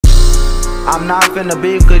I'm not finna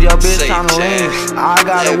beef cause your bitch tryna lean. I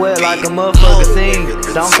got it wet like a motherfucking scene.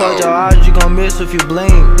 Don't close your eyes, you gon' miss if you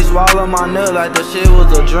blink. She swallowed my nut like the shit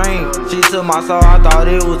was a drink. She took my soul, I thought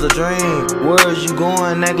it was a dream. Where's you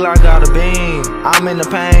going? That Glock got a beam. I'm in the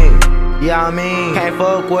pain. Yeah, I mean, can't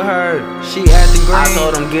fuck with her, she acting green. I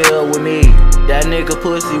told him get up with me, that nigga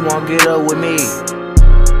pussy won't get up with me.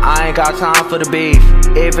 I ain't got time for the beef,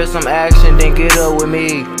 if it's some action then get up with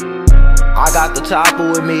me. I got the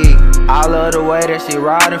chopper with me, I love the way that she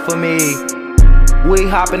riding for me. We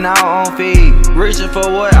hopping out on feet, reaching for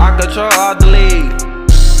what I control off the lead.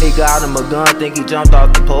 He got him a gun, think he jumped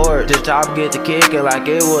off the porch. This chop get to kicking like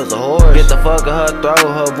it was a horse. Get the fuck in her throat,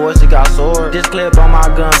 her voice she got sore. This clip on my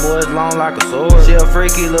gun, boy, it's long like a sword. She a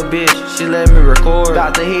freaky little bitch, she let me record.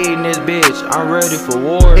 Got the heat in this bitch, I'm ready for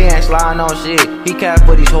war. He ain't sliding on shit, he cap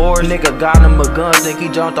for these whores. Nigga got him a gun, think he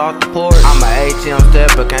jumped off the porch. I'm a ATM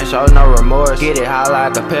stepper, can't show no remorse. Get it hot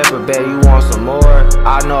like a pepper, bet you want some more.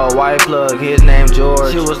 I know a white plug, his name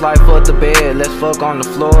George. She was like, fuck the bed, let's fuck on the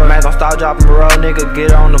floor. Man, don't stop dropping bro, nigga,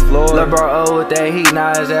 get on the floor. Lil' bro, oh, with that heat,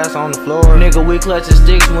 now his ass on the floor. Nigga, we clutching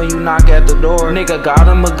sticks when you knock at the door. Nigga got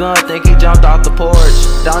him a gun, think he jumped off the porch.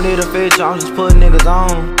 Don't need a feature, I'm just putting niggas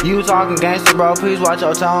on. You talking gangster, bro, please watch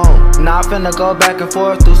your tone. Not finna go back and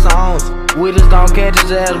forth through songs. We just gon' catch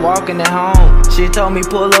his ass walking at home. She told me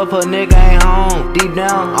pull up, her nigga ain't home. Deep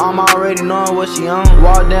down, I'm already knowing what she on.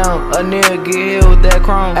 Walk down, a nigga get hit with that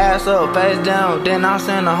chrome. Ass up, face down, then I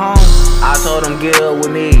send her home. I told him get up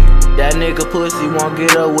with me, that nigga pussy won't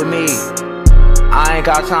get up with me. I ain't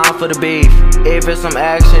got time for the beef, if it's some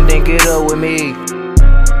action then get up with me.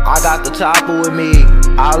 I got the chopper with me,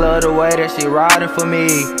 I love the way that she riding for me.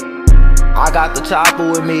 I got the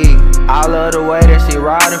chopper with me, I love the way that she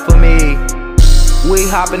riding for me. We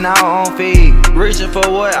hopping out on feet, reaching for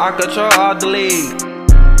what I control off the lead.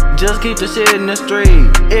 Just keep the shit in the street,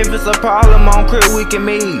 if it's a problem on crib we can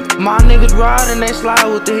meet. My niggas riding, they slide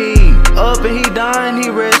with the heat. Up and he dying,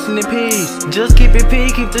 he resting in peace. Just keep it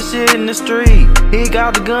P, keep the shit in the street. He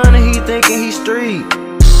got the gun and he thinking he street.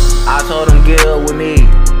 I told him get up with me,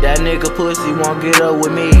 that nigga pussy won't get up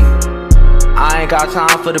with me. I ain't got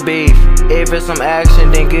time for the beef, if it's some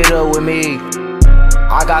action then get up with me.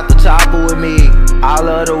 I got the chopper with me, I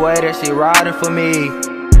love the way that she riding for me.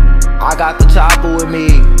 I got the chopper with me,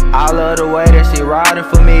 I love the way that she riding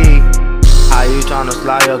for me. How you tryna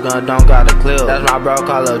slide your gun, don't got a clip. That's my bro,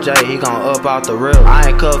 call up Jay, he gon' up out the rip. I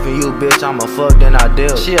ain't cuffing you, bitch, I'ma fuck, then I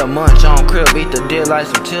dip. She a munch on crib, eat the dick like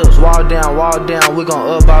some chips. Walk down, we gon'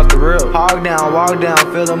 up out the rip. Hog down, walk down,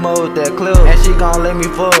 fill them up with that clip. And she gon' let me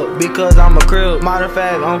fuck, because I'm a crib. Matter of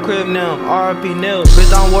fact, I'm crib now, RP nil.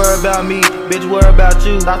 Bitch, don't worry about me, bitch, worry about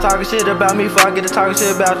you. Stop talking shit about me before I get to talking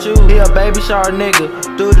shit about you. He a baby shark nigga,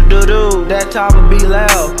 do-do-do-do. That chopper be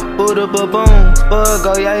loud, boo-da-ba-boom. Spud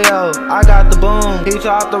go yayo, I got the boom. He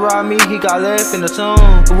tried to rob me, he got left in the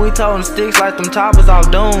tomb. We toting sticks like them choppers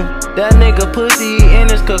off doom. That nigga pussy in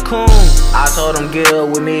his cocoon. I told him get up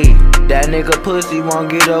with me, that nigga pussy won't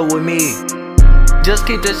get up with me. Just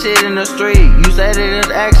keep the shit in the street. You say that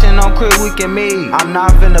there's action on crib we can meet. I'm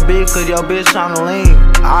not finna beef cause your bitch tryna lean.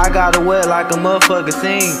 I got it wet like a motherfucking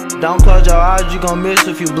scene. Don't close your eyes, you gon' miss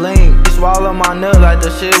if you blink. She swallowed my nut like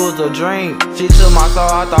the shit was a drink. She took my soul,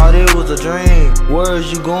 I thought it was a dream.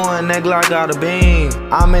 Where's you going? That Glock got a beam.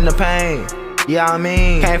 I'm in the pain. Yeah, I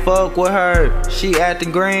mean, can't fuck with her, she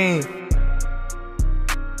acting green.